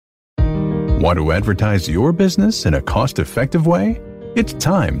Want to advertise your business in a cost-effective way? It's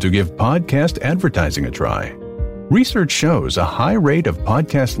time to give podcast advertising a try. Research shows a high rate of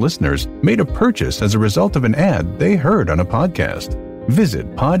podcast listeners made a purchase as a result of an ad they heard on a podcast.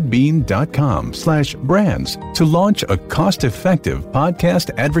 Visit podbean.com/brands to launch a cost-effective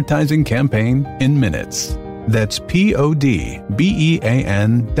podcast advertising campaign in minutes. That's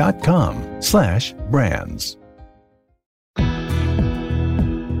podbean.com/brands.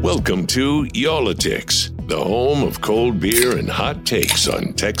 Welcome to Y'all-itics, the home of cold beer and hot takes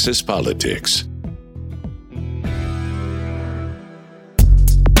on Texas politics.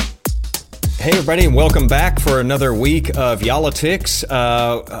 Hey everybody, and welcome back for another week of Y'all-itics.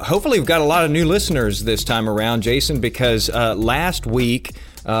 Hopefully we've got a lot of new listeners this time around, Jason, because last week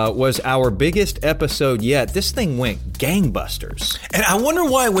was our biggest episode yet. This thing went gangbusters. And I wonder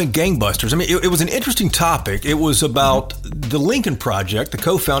why it went gangbusters. I mean, it was an interesting topic. It was about the Lincoln Project, the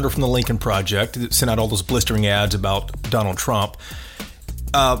co-founder from the Lincoln Project that sent out all those blistering ads about Donald Trump.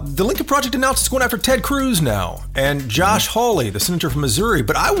 The Lincoln Project announced it's going after Ted Cruz now and Josh Hawley, the senator from Missouri.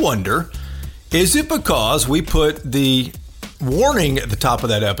 But I wonder, is it because we put the warning at the top of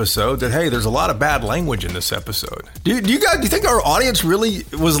that episode that, hey, there's a lot of bad language in this episode? Do you think our audience really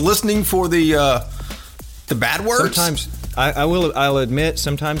was listening for the bad words? Sometimes I'll admit,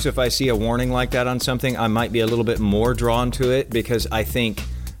 sometimes if I see a warning like that on something, I might be a little bit more drawn to it because I think,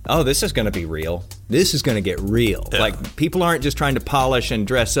 oh, this is going to be real. This is going to get real. Yeah. Like, people aren't just trying to polish and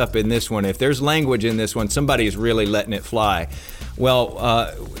dress up in this one. If there's language in this one, somebody's really letting it fly. Well,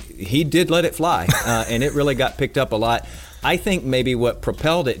 he did let it fly, and it really got picked up a lot. I think maybe what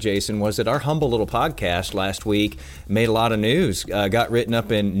propelled it, Jason, was that our humble little podcast last week made a lot of news, got written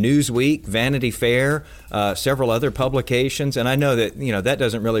up in Newsweek, Vanity Fair, several other publications. And I know that, that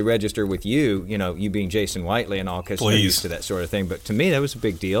doesn't really register with you, you being Jason Whiteley and all, because you're used to that sort of thing. But to me, that was a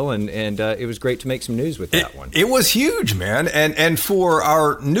big deal. And it was great to make some news with that one. It was huge, man. And for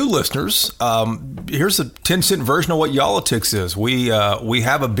our new listeners, here's a 10-cent version of what Y'all-itics is. We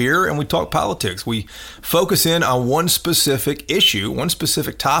have a beer and we talk politics. We focus in on one specific issue, one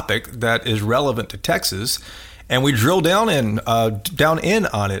specific topic that is relevant to Texas, and we drill down in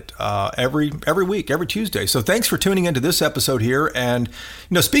on it every week, every Tuesday. So thanks for tuning into this episode here. And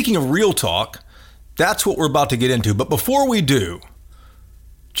speaking of real talk, that's what we're about to get into. But before we do,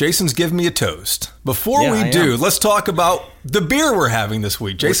 Jason's giving me a toast. Before we do, let's talk about the beer we're having this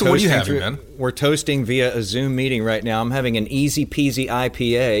week. Jason, what are you having, man? We're toasting via a Zoom meeting right now. I'm having an Easy Peasy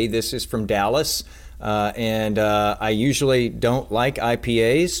IPA. This is from Dallas. And I usually don't like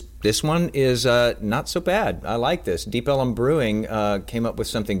IPAs. This one is not so bad. I like this. Deep Ellum Brewing came up with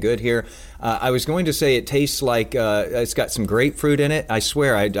something good here. I was going to say it tastes like it's got some grapefruit in it. I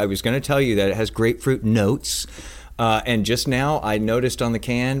swear, I was going to tell you that it has grapefruit notes. And just now I noticed on the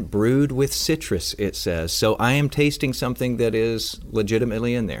can, brewed with citrus, it says. So I am tasting something that is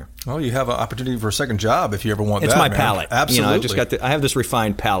legitimately in there. Well, you have an opportunity for a second job if you ever want it's that. It's my man. palate. Absolutely. I have this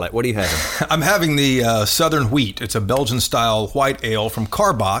refined palate. What are you having? I'm having the Southern Wheat. It's a Belgian-style white ale from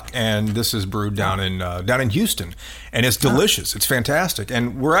Karbach, and this is brewed down in Houston. And it's delicious. It's fantastic.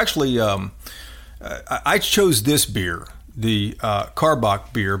 And we're actually, I chose this beer, the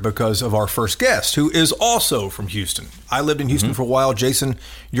Karbach beer, because of our first guest, who is also from Houston. I lived in Houston for a while. Jason,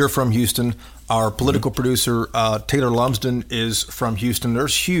 you're from Houston. Our political producer, Taylor Lumsden, is from Houston.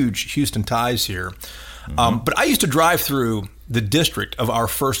 There's huge Houston ties here. But I used to drive through the district of our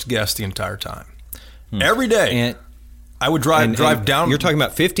first guest the entire time. Every day. And I would drive down. You're talking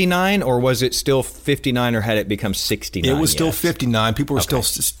about 59, or was it still 59, or had it become 69? It was still 59. People were still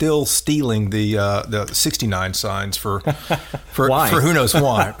stealing the 69 signs for who knows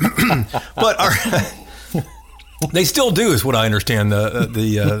why. But they still do, is what I understand.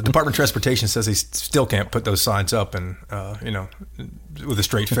 The Department of Transportation says they still can't put those signs up, and with a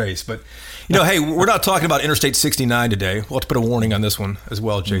straight face. But hey, we're not talking about Interstate 69 today. We'll have to put a warning on this one as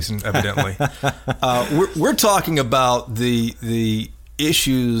well, Jason. Evidently, we're talking about the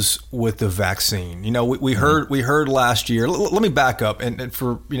issues with the vaccine. We heard last year. Let me back up, and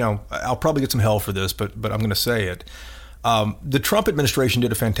for I'll probably get some hell for this, but I'm going to say it. The Trump administration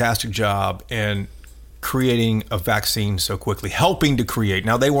did a fantastic job in creating a vaccine so quickly, helping to create.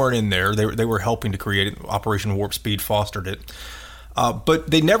 Now, they weren't in there. They were helping to create it. Operation Warp Speed fostered it.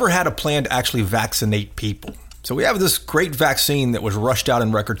 But they never had a plan to actually vaccinate people. So we have this great vaccine that was rushed out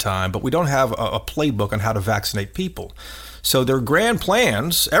in record time, but we don't have a playbook on how to vaccinate people. So their grand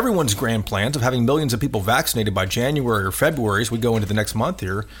plans, everyone's grand plans of having millions of people vaccinated by January or February as we go into the next month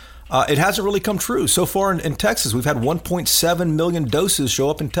here, it hasn't really come true. So far in Texas, we've had 1.7 million doses show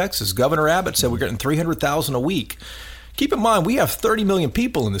up in Texas. Governor Abbott said we're getting 300,000 a week. keep in mind, we have 30 million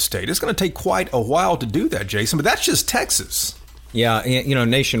people in the state. It's going to take quite a while to do that, Jason, but that's just Texas. Yeah,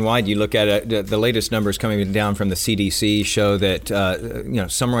 nationwide, you look at it, the latest numbers coming down from the CDC show that,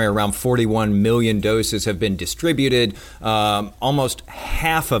 somewhere around 41 million doses have been distributed. Almost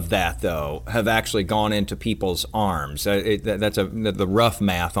half of that, though, have actually gone into people's arms. That's the rough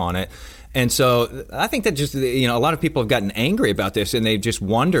math on it. And so I think that just, a lot of people have gotten angry about this, and they've just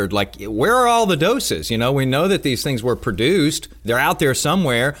wondered, where are all the doses? We know that these things were produced. They're out there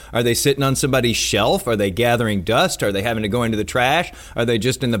somewhere. Are they sitting on somebody's shelf? Are they gathering dust? Are they having to go into the trash? Are they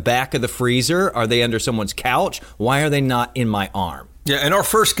just in the back of the freezer? Are they under someone's couch? Why are they not in my arm? Yeah, and our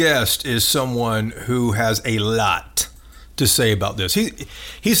first guest is someone who has a lot to say about this.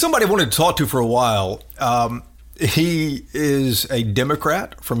 He's somebody I wanted to talk to for a while. He is a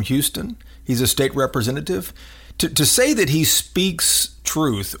Democrat from Houston. He's a state representative. To say that he speaks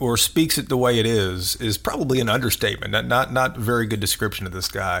truth or speaks it the way it is probably an understatement. Not a very good description of this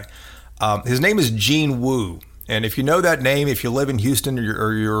guy. His name is Gene Wu. And if you know that name, if you live in Houston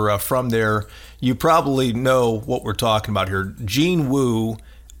or you're from there, you probably know what we're talking about here. Gene Wu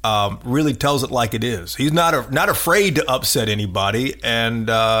really tells it like it is. He's not afraid to upset anybody, and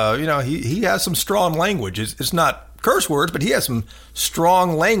he has some strong language. It's not curse words, but he has some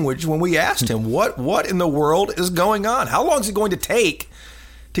strong language. When we asked him what in the world is going on, how long is it going to take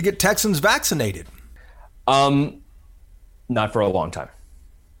to get Texans vaccinated? Not for a long time.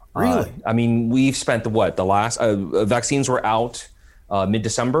 Really? We've spent the last vaccines were out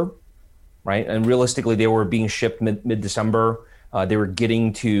mid-December, right? And realistically, they were being shipped mid-December. They were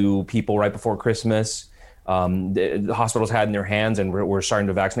getting to people right before Christmas. The hospitals had in their hands, and we're starting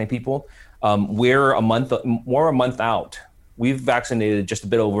to vaccinate people. We're a month out. We've vaccinated just a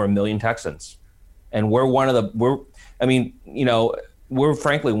bit over 1 million Texans, and we're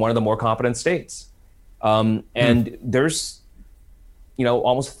frankly one of the more competent states. And there's,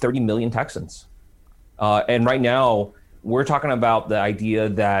 almost 30 million Texans, and right now we're talking about the idea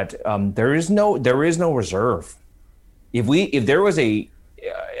that there is no reserve. If there was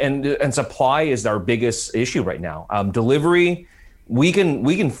and supply is our biggest issue right now. Delivery, we can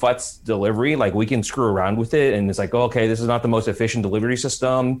futz delivery, we can screw around with it, and it's okay, this is not the most efficient delivery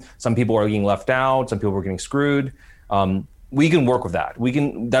system. Some people are getting left out. Some people are getting screwed. We can work with that.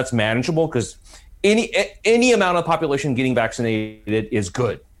 That's manageable because any amount of population getting vaccinated is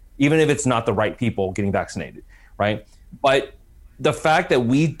good, even if it's not the right people getting vaccinated, right? But the fact that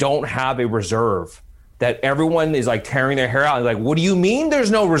we don't have a reserve, that everyone is tearing their hair out. What do you mean there's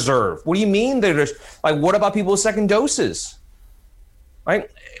no reserve? What do you mean there's what about people with second doses? Right?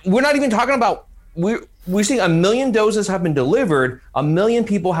 We're not even talking about, we're seeing 1 million doses have been delivered. 1 million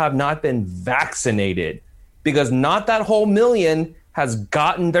people have not been vaccinated because not that whole million has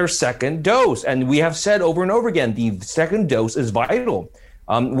gotten their second dose. And we have said over and over again, the second dose is vital.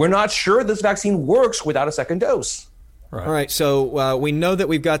 We're not sure this vaccine works without a second dose. Right. All right, so we know that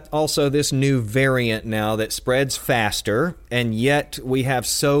we've got also this new variant now that spreads faster, and yet we have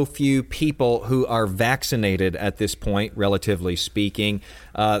so few people who are vaccinated at this point, relatively speaking.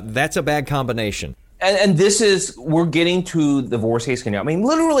 That's a bad combination. And we're getting to the worst case scenario.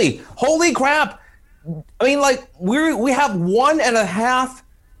 Literally, holy crap. We have 1.5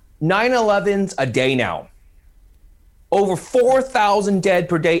 9/11s a day now. Over 4,000 dead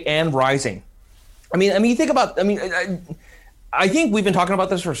per day and rising. You think about, I think we've been talking about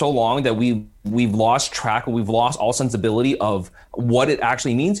this for so long that we've lost track, we've lost all sensibility of what it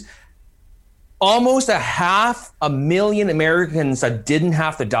actually means. Almost 500,000 Americans that didn't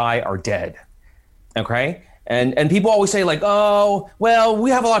have to die are dead. Okay? And people always say we have a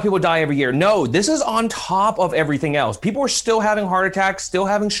lot of people die every year. No, this is on top of everything else. People are still having heart attacks, still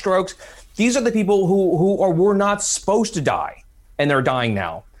having strokes. These are the people who were not supposed to die, and they're dying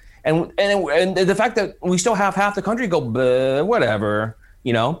now. And the fact that we still have half the country go, whatever,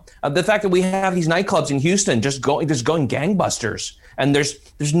 the fact that we have these nightclubs in Houston just going gangbusters, and there's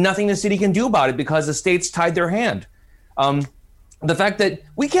nothing the city can do about it because the state's tied their hand. The fact that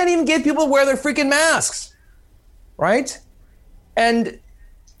we can't even get people to wear their freaking masks, right? And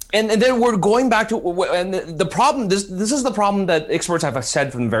then we're going back to, and the problem, this is the problem that experts have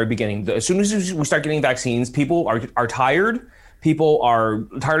said from the very beginning. As soon as we start getting vaccines, people are tired. People are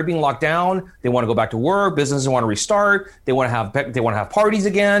tired of being locked down. They want to go back to work. Businesses want to restart. They want to have parties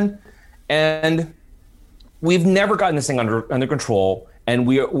again. And we've never gotten this thing under control. And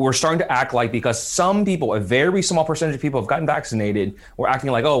we're starting to act like, because some people, a very small percentage of people have gotten vaccinated, we're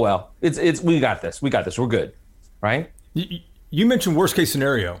acting like, oh, well, we got this. We're good. Right? You mentioned worst case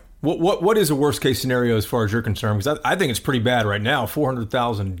scenario. What is a worst case scenario as far as you're concerned? Because I think it's pretty bad right now.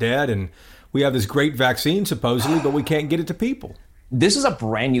 400,000 dead, and we have this great vaccine supposedly, but we can't get it to people. This is a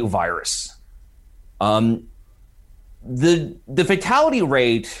brand new virus. The fatality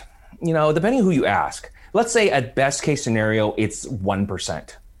rate, depending who you ask, let's say at best case scenario, it's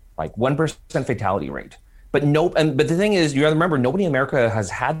 1%, like 1% fatality rate. But but the thing is, you have to remember, nobody in America has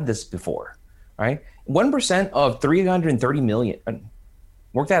had this before, right? 1% of 330 million.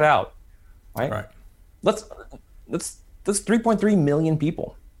 Work that out, right? Right. That's 3.3 million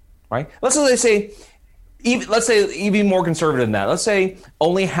people, right? Let's say even more conservative than that. Let's say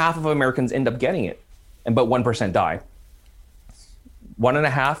only half of Americans end up getting it, but 1% die.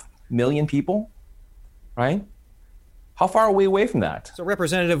 1.5 million people, right? How far are we away from that? So,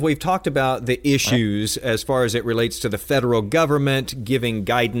 Representative, we've talked about the issues as far as it relates to the federal government giving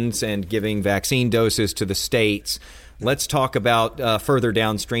guidance and giving vaccine doses to the states. Let's talk about further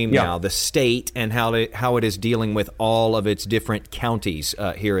downstream now, the state and how it is dealing with all of its different counties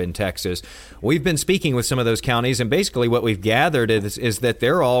here in Texas. We've been speaking with some of those counties, and basically what we've gathered is that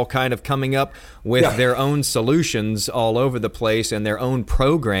they're all kind of coming up with their own solutions all over the place and their own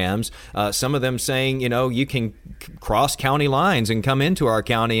programs. Some of them saying, you can cross county lines and come into our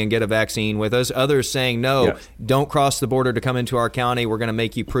county and get a vaccine with us. Others saying, no, don't cross the border to come into our county. We're going to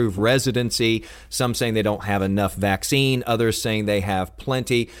make you prove residency. Some saying they don't have enough vaccine. Others saying they have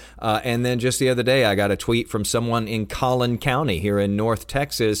plenty. And then just the other day, I got a tweet from someone in Collin County here in North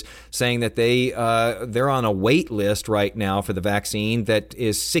Texas saying that they're on a wait list right now for the vaccine that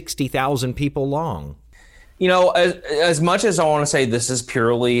is 60,000 people long. As much as I want to say this is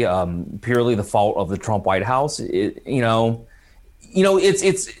purely the fault of the Trump White House, they're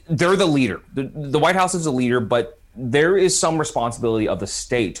the leader. The White House is the leader, but there is some responsibility of the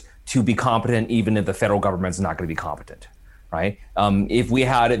state to be competent, even if the federal government's not going to be competent, right? If we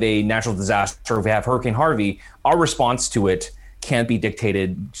had a natural disaster, if we have Hurricane Harvey, our response to it can't be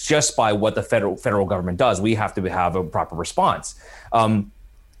dictated just by what the federal government does. We have to have a proper response. And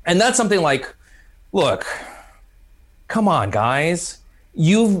that's something like, look, come on, guys.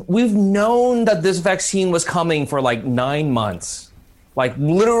 We've known that this vaccine was coming for like 9 months. Like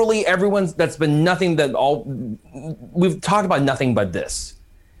literally that's been nothing we've talked about nothing but this.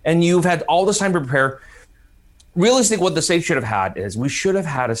 And you've had all this time to prepare. Realistically, what the state should have had is we should have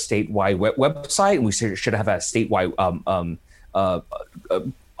had a statewide website, and we should have had a statewide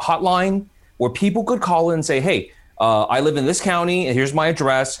hotline where people could call in and say, "Hey, I live in this county, and here's my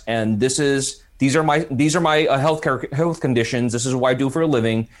address, and these are my health conditions. This is what I do for a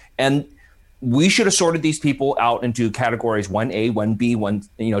living." And we should have sorted these people out into categories 1A, 1B,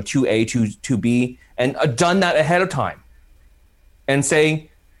 2A, 2B, and done that ahead of time, and say,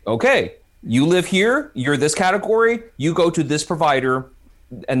 okay, you live here, you're this category, you go to this provider,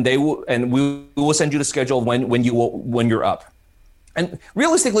 and we will send you the schedule when you're up. And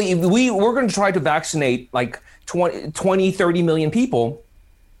realistically, if we're going to try to vaccinate like 20, 30 million people,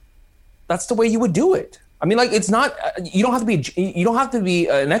 that's the way you would do it. I mean, like, it's not, you don't have to be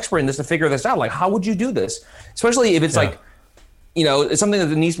an expert in this to figure this out. Like, how would you do this? Especially if it's it's something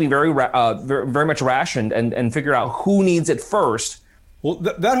that needs to be very much rationed and figure out who needs it first. Well,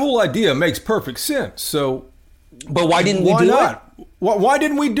 that whole idea makes perfect sense. So, but why didn't we do it? Why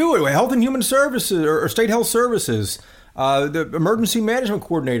didn't we do it? Health and Human Services or State Health Services, the Emergency Management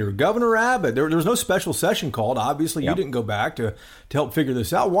Coordinator, Governor Abbott. There was no special session called. Obviously, you didn't go back to help figure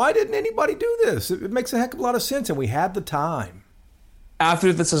this out. Why didn't anybody do this? It makes a heck of a lot of sense, and we had the time.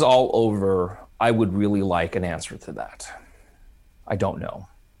 After this is all over, I would really like an answer to that. I don't know.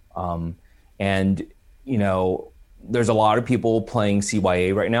 There's a lot of people playing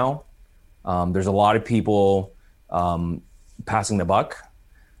CYA right now. There's a lot of people passing the buck.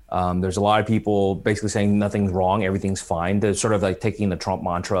 There's a lot of people basically saying nothing's wrong, everything's fine. They're sort of like taking the Trump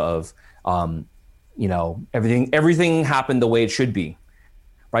mantra of, everything happened the way it should be,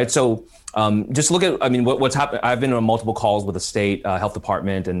 right? So just look at, what's happened. I've been on multiple calls with the state health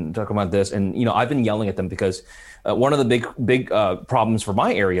department and talking about this, and I've been yelling at them because one of the big problems for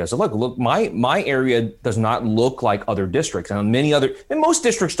my area is look, my area does not look like other districts, and most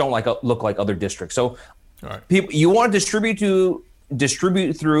districts don't look like other districts. So people, you want to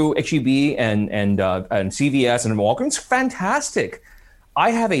distribute through HEB and CVS and Walgreens, fantastic.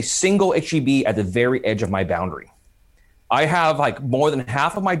 I have a single HEB at the very edge of my boundary. I have like more than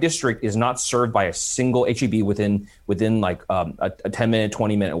half of my district is not served by a single HEB within like a 10-minute,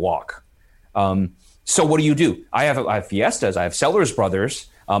 20-minute walk. So what do? I have Fiestas, I have Sellers Brothers,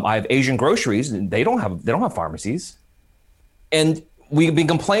 I have Asian groceries, and they don't have pharmacies. And we've been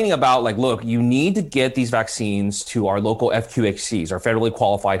complaining about, like, look, you need to get these vaccines to our local FQHCs, our federally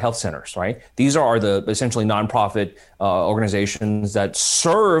qualified health centers, right? These are the essentially nonprofit organizations that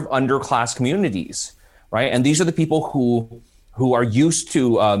serve underclass communities, right? And these are the people who are used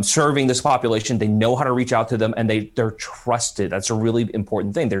to serving this population. They know how to reach out to them, and they're trusted. That's a really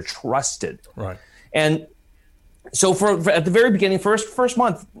important thing. They're trusted. Right. And so at the very beginning, first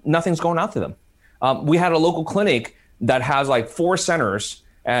month, nothing's going out to them. We had a local clinic that has like 4 centers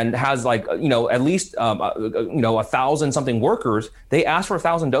and has like, at least, 1,000 something workers. They asked for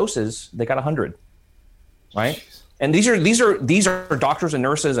 1,000 doses. They got 100. Right. Jeez. And these are doctors and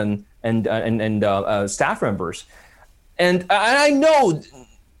nurses and staff members. And I know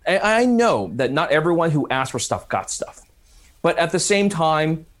that not everyone who asked for stuff got stuff, but at the same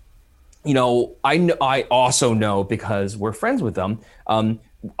time, I also know, because we're friends with them,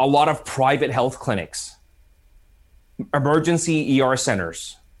 a lot of private health clinics, emergency ER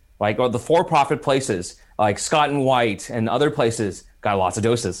centers, like, or the for-profit places like Scott and White and other places got lots of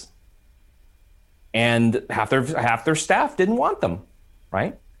doses, and half their staff didn't want them,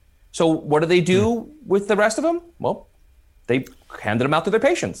 right? So what do they do with the rest of them? Well, they handed them out to their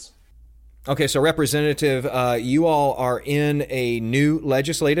patients. Okay, so Representative, you all are in a new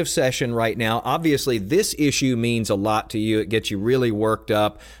legislative session right now. Obviously, this issue means a lot to you. It gets you really worked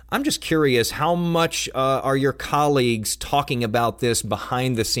up. I'm just curious, how much are your colleagues talking about this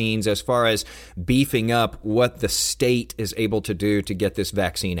behind the scenes as far as beefing up what the state is able to do to get this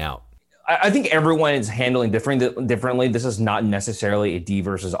vaccine out? I think everyone is handling differently. This is not necessarily a D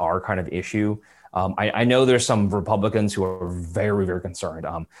versus R kind of issue. I know there's some Republicans who are very, very concerned.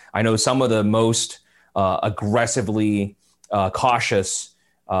 I know some of the most aggressively cautious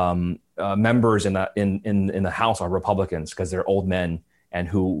members in the House are Republicans, because they're old men and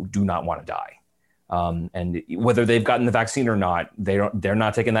who do not want to die. And whether they've gotten the vaccine or not, they're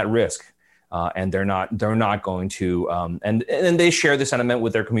not taking that risk, and they're not going to. And they share the sentiment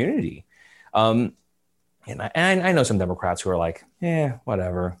with their community. And I know some Democrats who are like,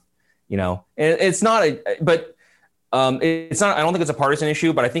 whatever. It's not it's not, I don't think it's a partisan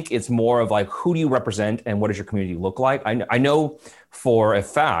issue, but I think it's more of like, who do you represent and what does your community look like? I know for a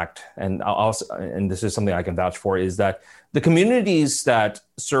fact, and this is something I can vouch for, is that the communities that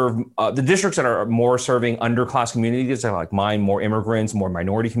serve, the districts that are more serving underclass communities, like mine, more immigrants, more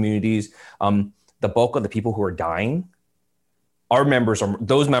minority communities, the bulk of the people who are dying,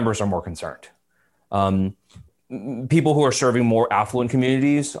 those members are more concerned. People who are serving more affluent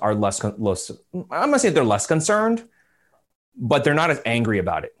communities are less. I'm gonna say they're less concerned, but they're not as angry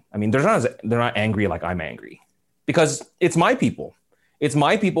about it. I mean, they're not angry like I'm angry, because it's my people. It's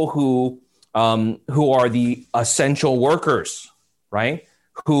my people who are the essential workers, right?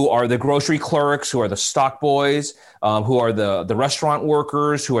 Who are the grocery clerks, who are the stock boys, who are the restaurant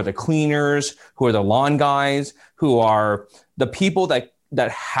workers, who are the cleaners, who are the lawn guys, who are the people that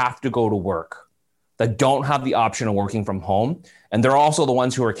have to go to work, that don't have the option of working from home. And they're also the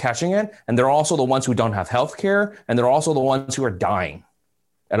ones who are catching it. And they're also the ones who don't have health care. And they're also the ones who are dying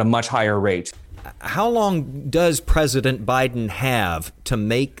at a much higher rate. How long does President Biden have to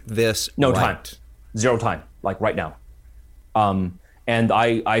make this No right? time. Zero time, like right now. And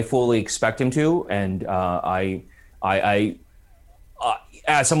I fully expect him to. And I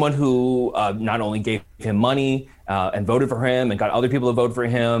as someone who not only gave him money and voted for him and got other people to vote for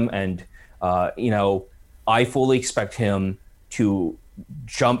him, and I fully expect him to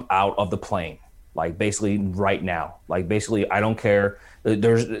jump out of the plane, like basically right now. Like basically, I don't care.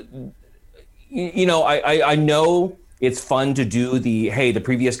 There's, I know it's fun to do the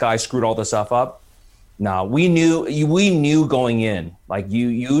previous guy screwed all this stuff up. No, we knew going in, like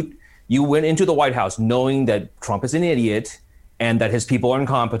you went into the White House knowing that Trump is an idiot and that his people are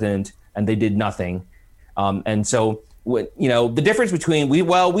incompetent and they did nothing. And so, the difference between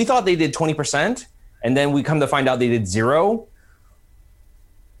we thought they did 20%, and then we come to find out they did 0.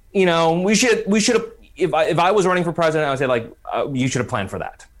 We should have. If I was running for president, I would say, like, you should have planned for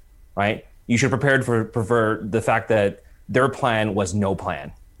that, right? You should have prepared for the fact that their plan was no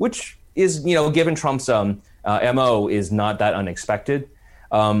plan, which is, given Trump's MO, is not that unexpected.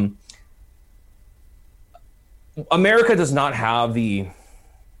 America does not have we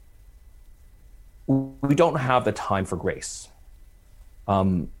don't have the time for grace.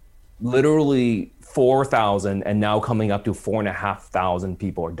 Literally 4,000 and now coming up to 4,500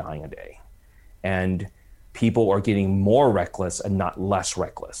 people are dying a day. And people are getting more reckless and not less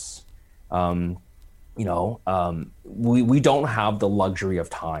reckless. We don't have the luxury of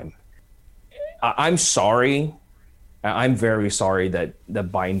time. I'm sorry. I'm very sorry that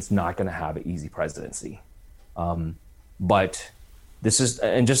Biden's not going to have an easy presidency. But This is,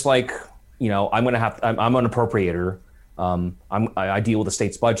 and just like, I'm an appropriator. I deal with the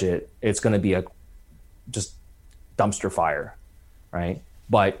state's budget. It's going to be a just dumpster fire, right?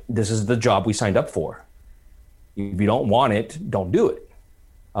 But this is the job we signed up for. If you don't want it, don't do it.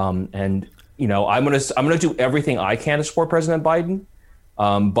 And I'm gonna do everything I can to support President Biden,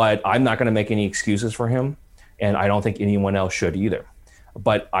 but I'm not going to make any excuses for him, and I don't think anyone else should either.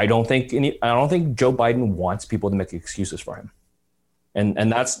 But I don't think Joe Biden wants people to make excuses for him,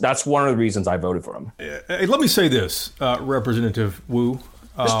 and that's one of the reasons I voted for him. Hey, let me say this, Representative Wu.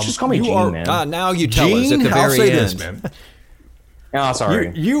 Just call me Gene, man. Now you tell us at the very I'll say end. this, man. Oh,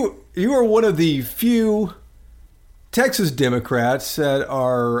 sorry. You are one of the few Texas Democrats that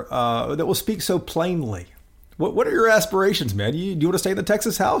will speak so plainly. What are your aspirations, man? Do you want to stay in the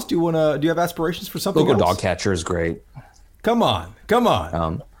Texas House? Do you have aspirations for something Local else? dog catcher is great. Come on.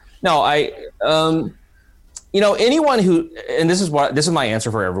 Anyone who, and this is my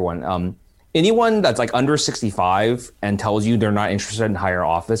answer for everyone. Anyone that's like under 65 and tells you they're not interested in higher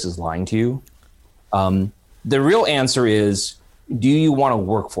office is lying to you. The real answer is, do you want to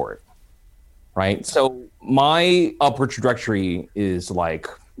work for it? Right. So my upward trajectory is like,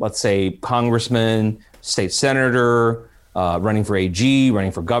 let's say, congressman, state senator, running for AG,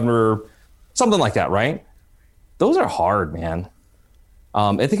 running for governor, something like that, right? Those are hard, man.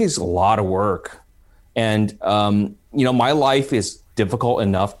 I think it's a lot of work. And, my life is difficult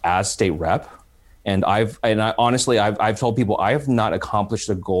enough as state rep. And I've told people I have not accomplished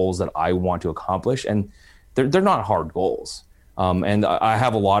the goals that I want to accomplish. And they're not hard goals. And I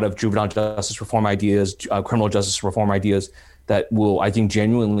have a lot of juvenile justice reform ideas, criminal justice reform ideas that will, I think,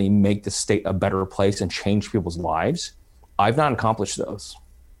 genuinely make the state a better place and change people's lives. I've not accomplished those.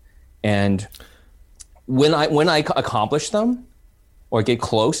 And when I accomplish them, or get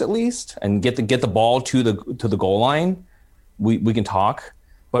close at least, and get the ball to the goal line, we can talk.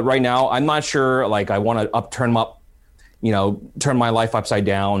 But right now, I'm not sure. Like, I want to turn my life upside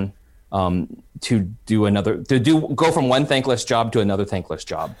down, to go from one thankless job to another thankless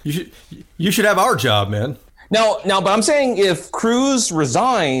job. You should have our job, man. Now, but I'm saying if Cruz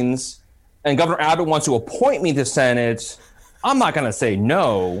resigns and Governor Abbott wants to appoint me to Senate, I'm not going to say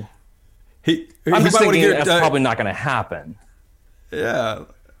no. I'm just thinking that's probably not going to happen. Yeah.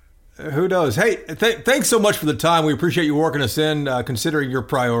 Who knows? Hey, thanks so much for the time. We appreciate you working us in, considering your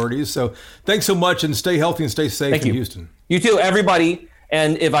priorities. So thanks so much, and stay healthy and stay safe in Houston. You too, everybody.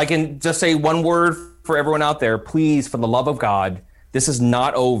 And if I can just say one word for everyone out there, please, for the love of God, this is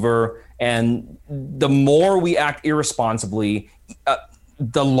not over. And the more we act irresponsibly,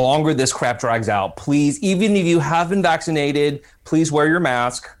 the longer this crap drags out. Please, even if you have been vaccinated, please wear your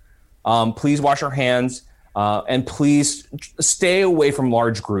mask. Please wash your hands. And please stay away from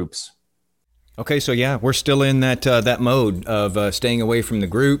large groups. Okay, so yeah, we're still in that mode of staying away from the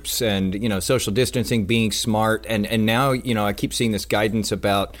groups and, social distancing, being smart. And now, I keep seeing this guidance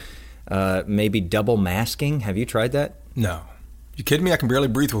about maybe double masking. Have you tried that? No. You kidding me? I can barely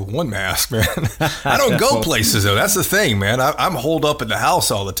breathe with one mask, man. I don't go places, though. That's the thing, man. I'm holed up at the house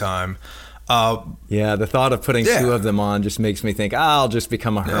all the time. The thought of putting two of them on just makes me think, I'll just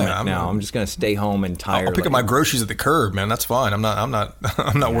become a hermit now. I'm just going to stay home entirely. I'll pick up my groceries at the curb, man. That's fine. I'm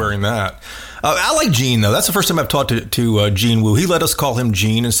not wearing that. I like Gene, though. That's the first time I've talked to Gene Wu. He let us call him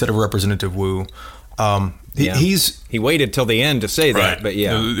Gene instead of Representative Wu. He waited till the end to say that, right. But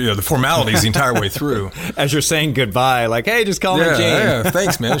the formalities the entire way through. As you're saying goodbye, like, hey, just call me Gene. Yeah,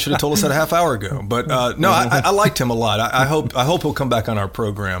 thanks, man. Should have told us that a half hour ago. But I liked him a lot. I hope he'll come back on our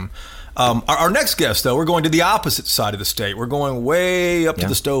program. Our next guest, though, we're going to the opposite side of the state. We're going way up to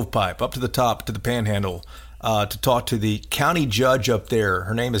the stovepipe, up to the top, to the panhandle, to talk to the county judge up there.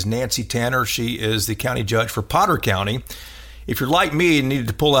 Her name is Nancy Tanner. She is the county judge for Potter County. If you're like me and needed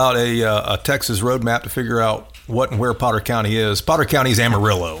to pull out a Texas roadmap to figure out what and where Potter County is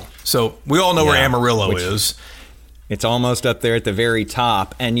Amarillo. So we all know where Amarillo is. It's almost up there at the very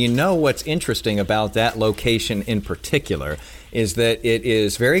top. And what's interesting about that location in particular is that it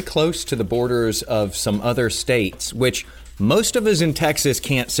is very close to the borders of some other states, which most of us in Texas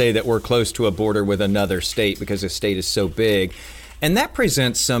can't say that we're close to a border with another state because the state is so big. And that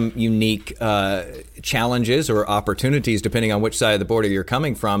presents some unique challenges or opportunities depending on which side of the border you're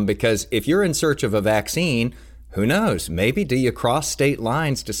coming from, because if you're in search of a vaccine, who knows? Maybe do you cross state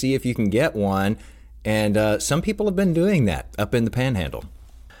lines to see if you can get one? And some people have been doing that up in the Panhandle.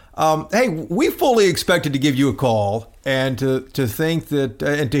 Hey, we fully expected to give you a call and to think that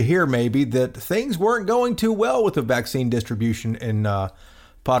and to hear maybe that things weren't going too well with the vaccine distribution in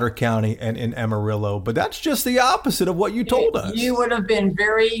Potter County and in Amarillo, but that's just the opposite of what you told us. You would have been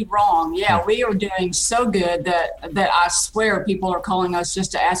very wrong. Yeah, we are doing so good that I swear people are calling us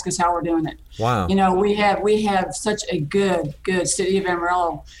just to ask us how we're doing it. Wow. We have such a good City of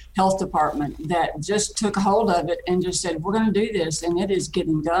Amarillo Health Department that just took hold of it and just said, we're going to do this, and it is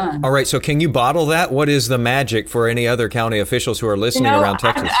getting done. All right, so can you bottle that? What is the magic for any other county officials who are listening around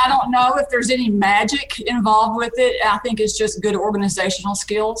Texas? I don't know if there's any magic involved with it. I think it's just good organizational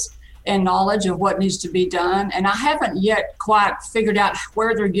skills and knowledge of what needs to be done. And I haven't yet quite figured out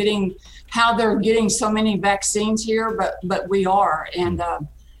how they're getting so many vaccines here, but we are. And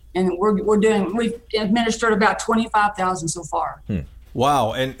we've administered about 25,000 so far.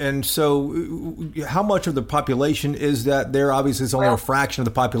 Wow. And so how much of the population is that there? Obviously, it's only a fraction of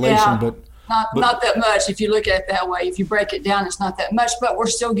the population, but not that much. If you look at it that way, if you break it down, it's not that much, but we're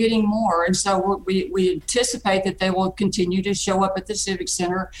still getting more. And so we anticipate that they will continue to show up at the Civic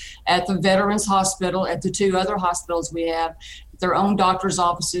Center, at the Veterans Hospital, at the 2 other hospitals we have, their own doctor's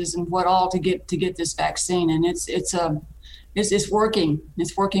offices and to get this vaccine. And it's working.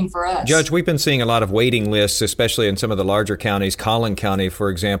 It's working for us. Judge, we've been seeing a lot of waiting lists, especially in some of the larger counties. Collin County, for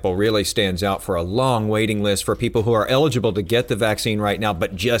example, really stands out for a long waiting list for people who are eligible to get the vaccine right now,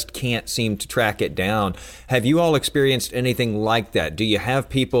 but just can't seem to track it down. Have you all experienced anything like that? Do you have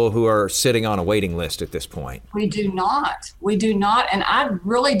people who are sitting on a waiting list at this point? We do not. And I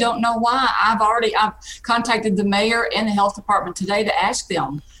really don't know why. I've contacted the mayor and the health department today to ask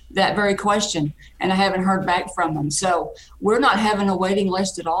them that very question, and I haven't heard back from them. So we're not having a waiting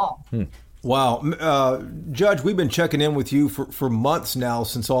list at all. Wow. Judge, we've been checking in with you for months now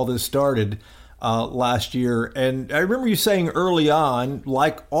since all this started last year. And I remember you saying early on,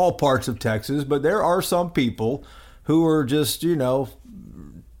 like all parts of Texas, but there are some people who are just,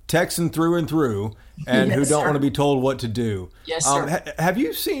 Texan through and through, and who don't want to be told what to do. Yes, sir. Have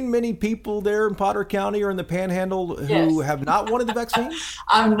you seen many people there in Potter County or in the Panhandle who have not wanted the vaccine?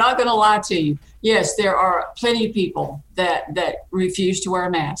 I'm not going to lie to you. Yes, there are plenty of people that refuse to wear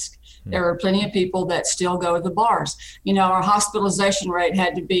a mask. There are plenty of people that still go to the bars. Our hospitalization rate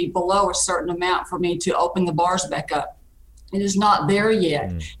had to be below a certain amount for me to open the bars back up. It is not there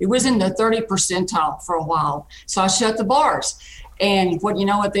yet. It was in the 30 percentile for a while. So I shut the bars. And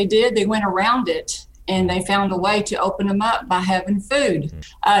what they did? They went around it, and they found a way to open them up by having food.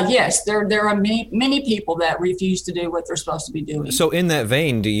 Yes, there are many people that refuse to do what they're supposed to be doing. So in that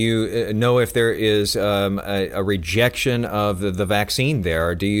vein, do you know if there is a rejection of the vaccine there?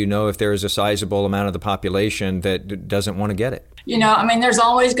 Or do you know if there is a sizable amount of the population that doesn't want to get it? There's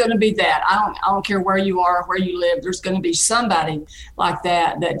always going to be that. I don't care where you are, where you live. There's going to be somebody like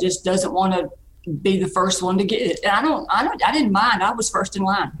that just doesn't want to be the first one to get it. And I didn't mind. I was first in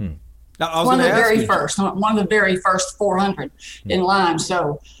line. One of the very first 400 in line.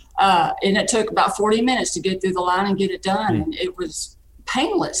 So, and it took about 40 minutes to get through the line and get it done. And it was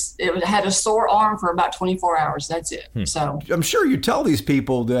painless. It had a sore arm for about 24 hours. That's it. So I'm sure you tell these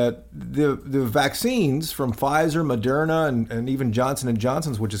people that the vaccines from Pfizer, Moderna, and even Johnson &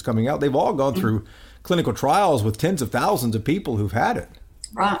 Johnson's, which is coming out, they've all gone through clinical trials with tens of thousands of people who've had it.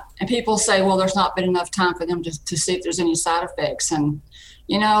 Right. And people say, well, there's not been enough time for them to see if there's any side effects. And,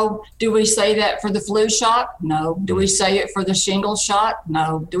 do we say that for the flu shot? No. Do we say it for the shingles shot?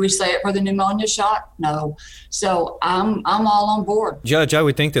 No. Do we say it for the pneumonia shot? No. So I'm all on board. Judge, I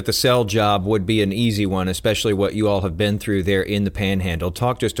would think that the cell job would be an easy one, especially what you all have been through there in the Panhandle.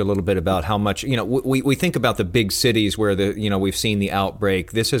 Talk just a little bit about how much, we think about the big cities where we've seen the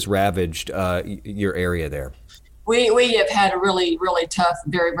outbreak. This has ravaged your area there. We have had a really, really tough,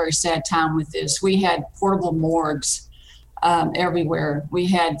 very, very sad time with this. We had portable morgues everywhere. We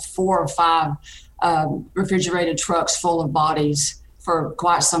had 4 or 5 refrigerated trucks full of bodies for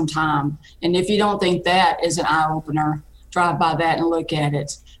quite some time. And if you don't think that is an eye-opener, drive by that and look at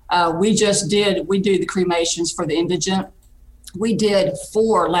it. We do the cremations for the indigent. We did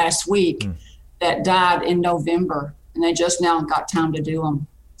 4 last week that died in November, and they just now got time to do them.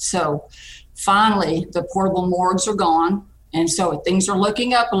 So finally, the portable morgues are gone, and so things are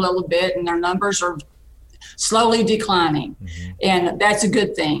looking up a little bit, and their numbers are slowly declining, and that's a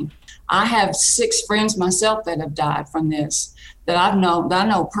good thing. I have 6 friends myself that have died from this that I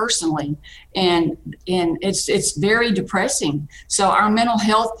know personally, and it's very depressing. So our mental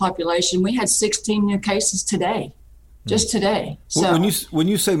health population, we had 16 new cases today. Just today. So when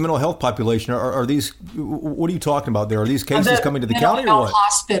you say mental health population, are these? What are you talking about there? Are these cases coming to the county or what?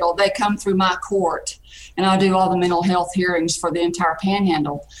 Hospital. They come through my court, and I do all the mental health hearings for the entire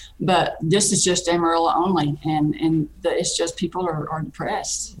Panhandle. But this is just Amarillo only, and it's just people are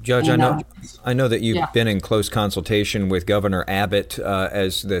depressed. Judge, I know that you've been in close consultation with Governor Abbott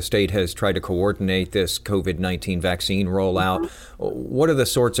as the state has tried to coordinate this COVID-19 vaccine rollout. Mm-hmm. What are the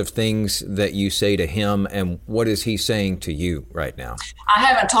sorts of things that you say to him, and what is he saying to you right now? I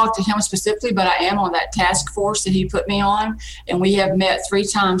haven't talked to him specifically, but I am on that task force that he put me on, and we have met 3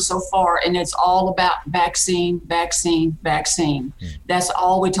 times so far, and it's all about vaccine. That's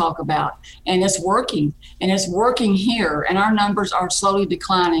all we talk about, and it's working here, and our numbers are slowly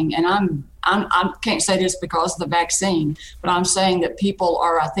declining. And I can't say this because of the vaccine, but I'm saying that people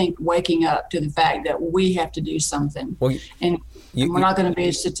are, I think, waking up to the fact that we have to do something. Well, and we're not going to be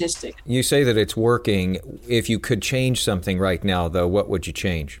a statistic. You say that it's working. If you could change something right now, though, what would you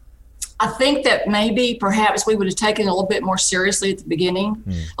change? I think that perhaps we would have taken it a little bit more seriously at the beginning.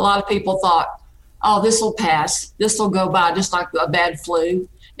 A lot of people thought, oh, this will pass. This will go by just like a bad flu.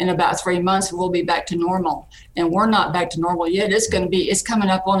 In about 3 months, we'll be back to normal. And we're not back to normal yet. It's coming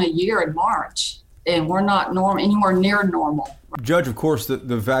up on a year in March, and we're not anywhere near normal. Judge, of course, the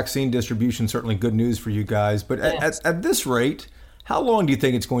vaccine distribution is certainly good news for you guys. But yes. at this rate, how long do you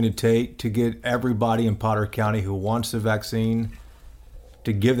think it's going to take to get everybody in Potter County who wants the vaccine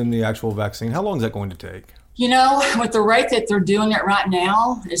to give them the actual vaccine? How long is that going to take? You know, with the rate that they're doing it right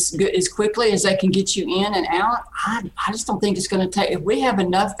now, as quickly as they can get you in and out, I just don't think it's going to take. If we have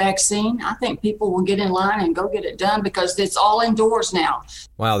enough vaccine, I think people will get in line and go get it done because it's all indoors now.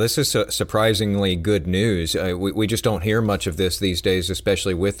 Wow, this is surprisingly good news. We just don't hear much of this these days,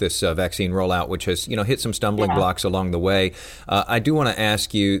 especially with this vaccine rollout, which has hit some stumbling blocks along the way. I do want to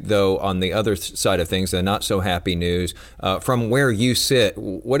ask you, though, on the other side of things, the not so happy news, from where you sit,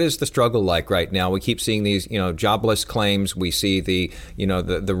 what is the struggle like right now? We keep seeing these jobless claims. We see the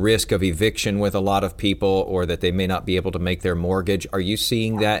risk of eviction with a lot of people, or that they may not be able to make their mortgage. Are you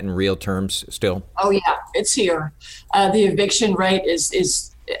seeing that in real terms still? Oh yeah, it's here. The eviction rate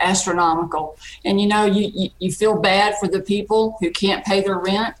is astronomical, and you feel bad for the people who can't pay their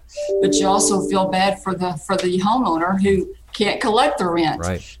rent, but you also feel bad for the homeowner who can't collect the rent.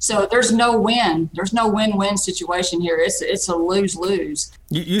 Right. So there's no win-win situation here. It's a lose-lose.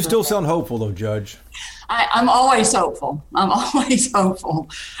 You still sound hopeful, though, Judge. I'm always hopeful. I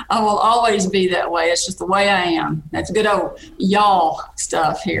will always be that way. It's just the way I am. That's good old y'all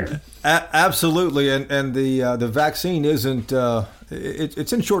stuff here. Absolutely, and the vaccine isn't.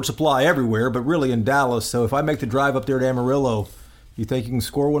 It's in short supply everywhere, but really in Dallas. So if I make the drive up there to Amarillo, you think you can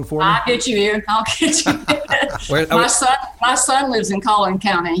score one for me? I'll get you here. My son lives in Collin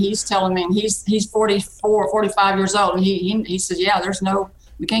County. He's telling me, and he's 44, 45 years old, and he says,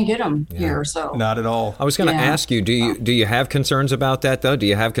 we can't get them here. So not at all. I was going to ask you, do you have concerns about that, though? Do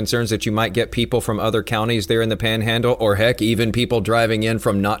you have concerns that you might get people from other counties there in the Panhandle, or heck, even people driving in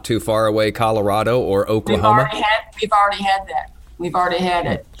from not too far away, Colorado or Oklahoma? We've already had that. We've already had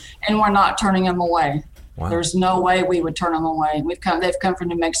it, and we're not turning them away. Wow. There's no way we would turn them away. They've come from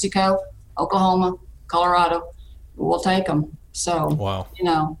New Mexico, Oklahoma, Colorado. We'll take them. So, wow.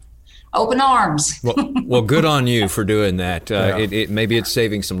 Open arms. Well, good on you for doing that. Maybe it's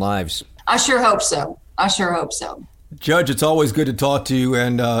saving some lives. I sure hope so. Judge, it's always good to talk to you,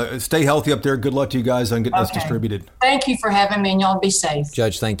 and stay healthy up there. Good luck to you guys on getting this distributed. Thank you for having me, and y'all be safe.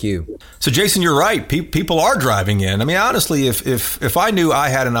 Judge, thank you. So, Jason, you're right. People are driving in. I mean, honestly, if I knew I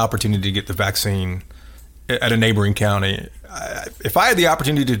had an opportunity to get the vaccine at a neighboring county, if I had the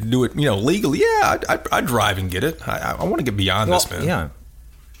opportunity to do it, legally, I'd drive and get it. I want to get beyond this, man. Yeah.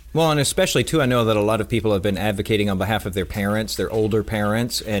 Well, and especially, too, I know that a lot of people have been advocating on behalf of their parents, their older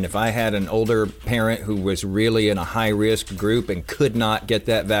parents. And if I had an older parent who was really in a high-risk group and could not get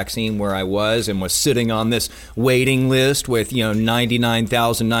that vaccine where I was and was sitting on this waiting list with,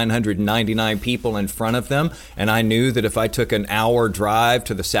 99,999 people in front of them, and I knew that if I took an hour drive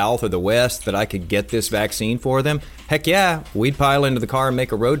to the south or the west that I could get this vaccine for them, heck yeah, we'd pile into the car and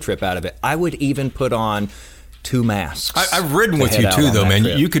make a road trip out of it. I would even put on 2 masks. I've ridden with you too, though, man.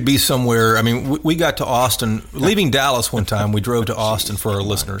 Trip. You could be somewhere. I mean, we got to Austin, leaving Dallas one time. We drove to Austin for our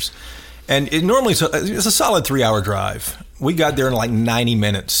listeners, and it's a solid 3-hour drive. We got there in like 90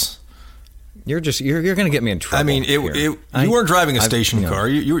 minutes. You're going to get me in trouble. I mean, you weren't driving a station car.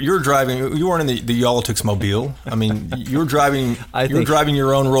 You were driving. You weren't in the Y'all-ticks mobile. I mean, you were driving. You were driving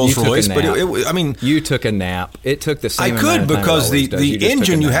your own Rolls Royce. But you took a nap. It took the same. I could because the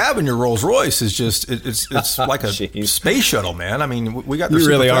engine you have in your Rolls Royce is just it's like a space shuttle, man. I mean, we got. You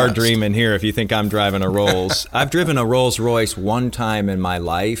really are dreaming here if you think I'm driving a Rolls. I've driven a Rolls Royce one time in my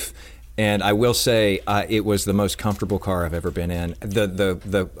life. And I will say it was the most comfortable car I've ever been in.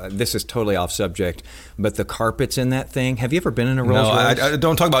 This is totally off subject, but the carpets in that thing. Have you ever been in a Rolls Royce? No, I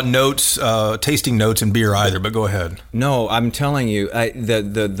don't talk about notes, tasting notes and beer either. But go ahead. No, I'm telling you,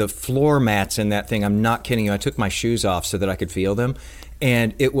 the floor mats in that thing. I'm not kidding you. I took my shoes off so that I could feel them.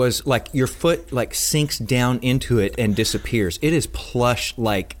 And it was like your foot like sinks down into it and disappears. It is plush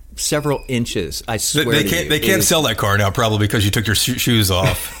like several inches. I swear they can't sell that car now probably because you took your shoes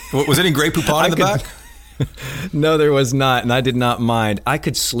off. Was any Grey Poupon in the back? No, there was not, and I did not mind. I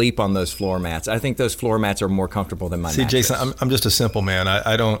could sleep on those floor mats. I think those floor mats are more comfortable than my mattress. Jason, I'm just a simple man.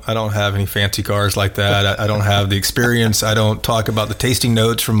 I don't have any fancy cars like that. I don't have the experience. I don't talk about the tasting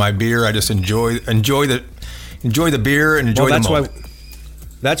notes from my beer. I just enjoy the beer and enjoy the moment.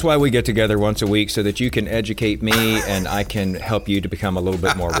 That's why we get together once a week, so that you can educate me and I can help you to become a little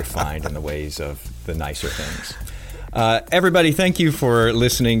bit more refined in the ways of the nicer things. Everybody, thank you for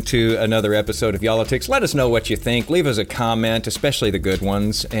listening to another episode of Y'all-itics. Let us know what you think. Leave us a comment, especially the good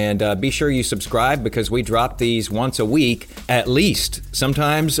ones. And be sure you subscribe because we drop these once a week at least.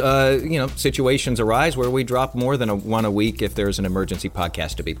 Sometimes, situations arise where we drop more than one a week if there's an emergency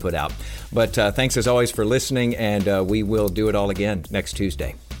podcast to be put out. But thanks as always for listening, and we will do it all again next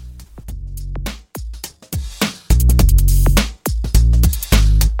Tuesday.